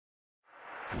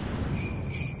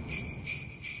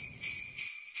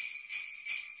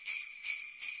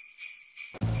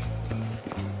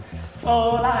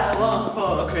All I want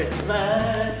for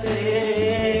Christmas is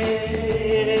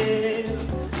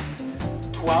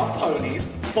 12 ponies,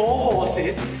 4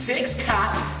 horses, 6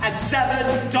 cats, and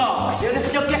 7 dogs. You're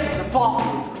getting the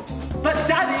bathroom. But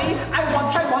Daddy, I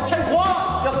want!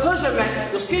 Your clothes are a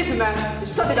mess, your skin's a mess, your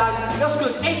Sunday night, you're school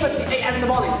at 8:30 a.m. in the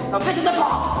morning. Now get in the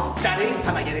bath! Daddy,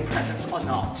 am I getting presents or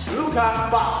not? Luca,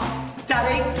 bath.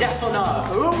 Daddy, yes or no?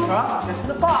 Luca, get in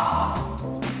the bath.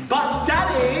 But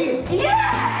Daddy!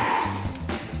 Yes!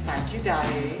 Thank you,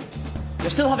 Daddy. You're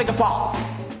still having a bath.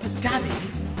 But Daddy,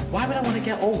 why would I want to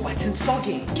get all wet and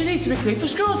soggy? You need to be clean for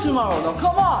school tomorrow, now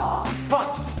come on!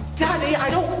 But Daddy, I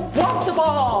don't want a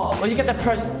bath! Well, you get the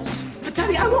presents. But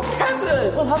Daddy, I want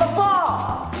presents! We'll have a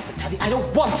bath! But Daddy, I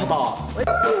don't want a bath!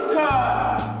 Luca!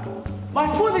 My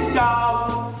foot is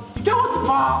down. You don't want a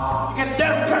bath, you get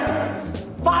no presents.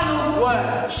 Final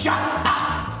word, shut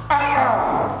up!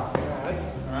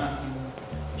 Alright.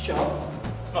 Shut up?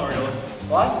 Not really.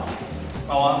 What?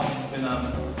 Oh, I've just been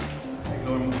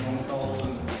ignoring my phone calls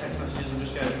and text messages and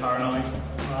just getting paranoid.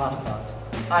 Oh, that's bad.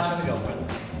 I just have a girlfriend.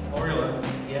 Oh, really?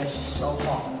 Yeah, she's so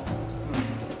hot.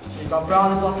 She's got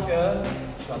brown and black hair,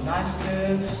 she's got nice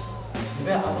curves, she's a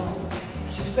bit adult.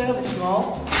 She's fairly small,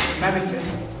 she's American.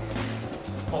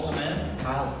 What's her name?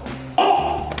 Kyle.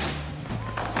 Oh!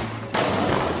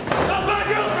 That's my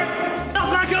girlfriend!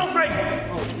 That's my girlfriend!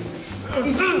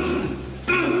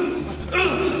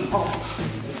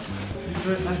 Do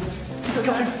it, man. Keep it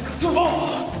going.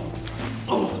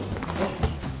 Oh.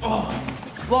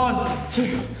 1,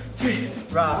 2, 3.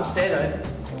 Right, stay there.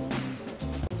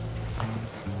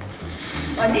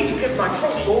 I need to get my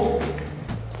trolley home.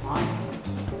 Mine.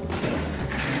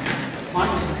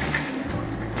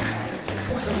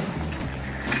 Awesome.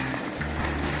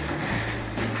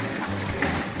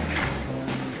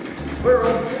 Where are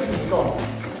all the prisons gone?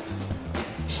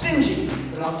 Stingy.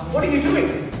 What are you doing?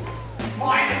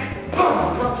 Mine. I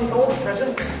can't take all the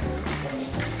presents.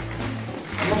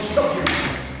 I must stop you.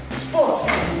 Sports.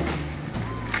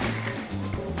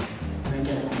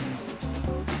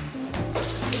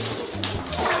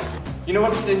 You know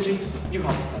what, Stingy? You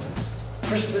have the presents.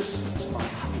 Christmas is about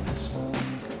happiness.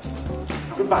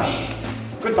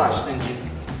 Goodbye, Stingy.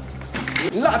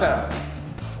 Ladder!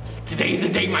 Today's the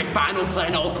day my final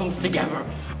plan all comes together.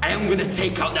 I am gonna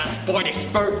take out that sporty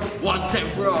spurt once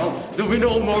and for all. There'll be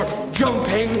no more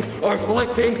jumping or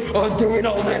flipping or doing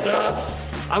all this.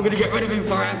 I'm gonna get rid of him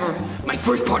forever. My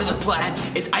first part of the plan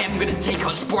is I am gonna take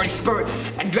out Sporty Spurt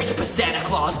and dress up as Santa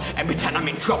Claus and pretend I'm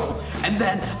in trouble. And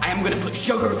then I am gonna put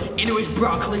sugar into his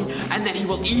broccoli and then he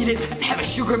will eat it and have a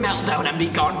sugar meltdown and be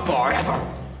gone forever.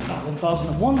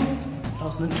 1001,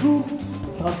 1002,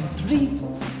 1003,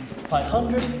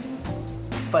 500,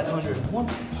 501.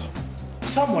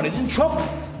 Someone is in trouble.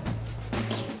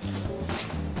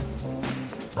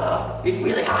 He's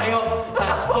really high up.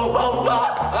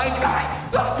 He's guy.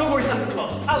 Don't worry, Santa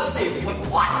Claus. I'll save you. Wait,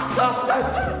 what?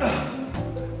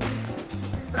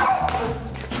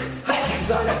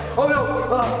 Oh no!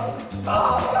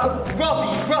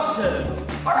 Robbie Rotten!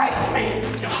 Alright, it's me.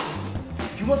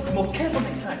 You must be more careful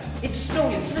next time. It's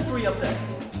snowy and slippery up there.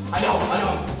 I know.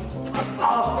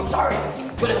 I'm sorry.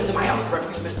 Put it into my house for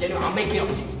Christmas dinner. I'll make it up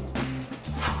to you.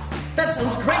 That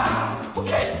sounds great.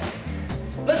 Okay.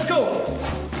 Let's go.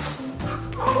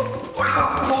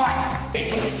 Hey,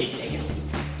 take a seat.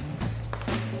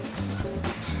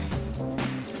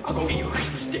 I'll go get you a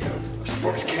Christmas dinner.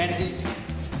 Sports candy.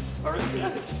 Alright.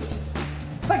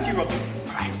 Thank you, Robbie.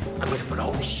 Alright, I'm gonna put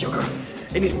all this sugar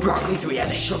in his broccoli so he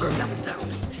has a sugar meltdown.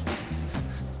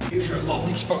 Here's your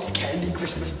lovely sports candy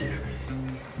Christmas dinner.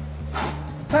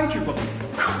 Thank you, Robbie.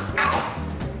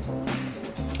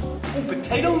 Oh,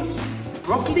 potatoes,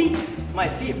 broccoli, my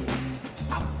favorite.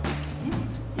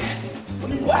 Yes.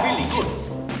 Well, it's really good.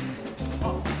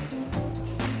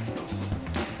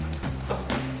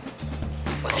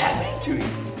 What's happening to you?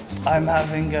 I'm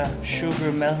having a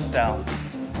sugar meltdown.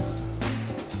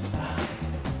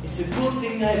 It's a good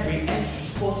thing I bring extra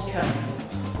sports candy.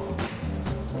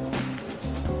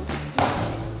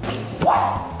 What?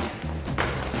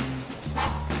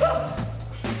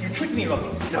 You tricked me,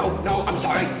 Robbie. No, I'm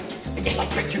sorry. I guess I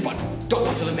tricked you, but don't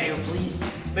go to the mayor, please.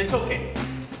 But it's okay.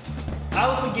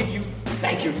 I'll forgive you.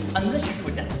 Thank you. Unless you do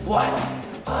a dance. What?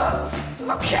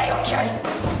 Okay.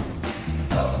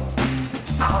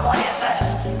 What is this?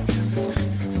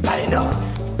 Not enough.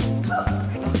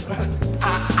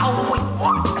 Wait,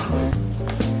 what?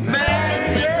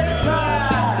 Merry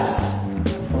Christmas!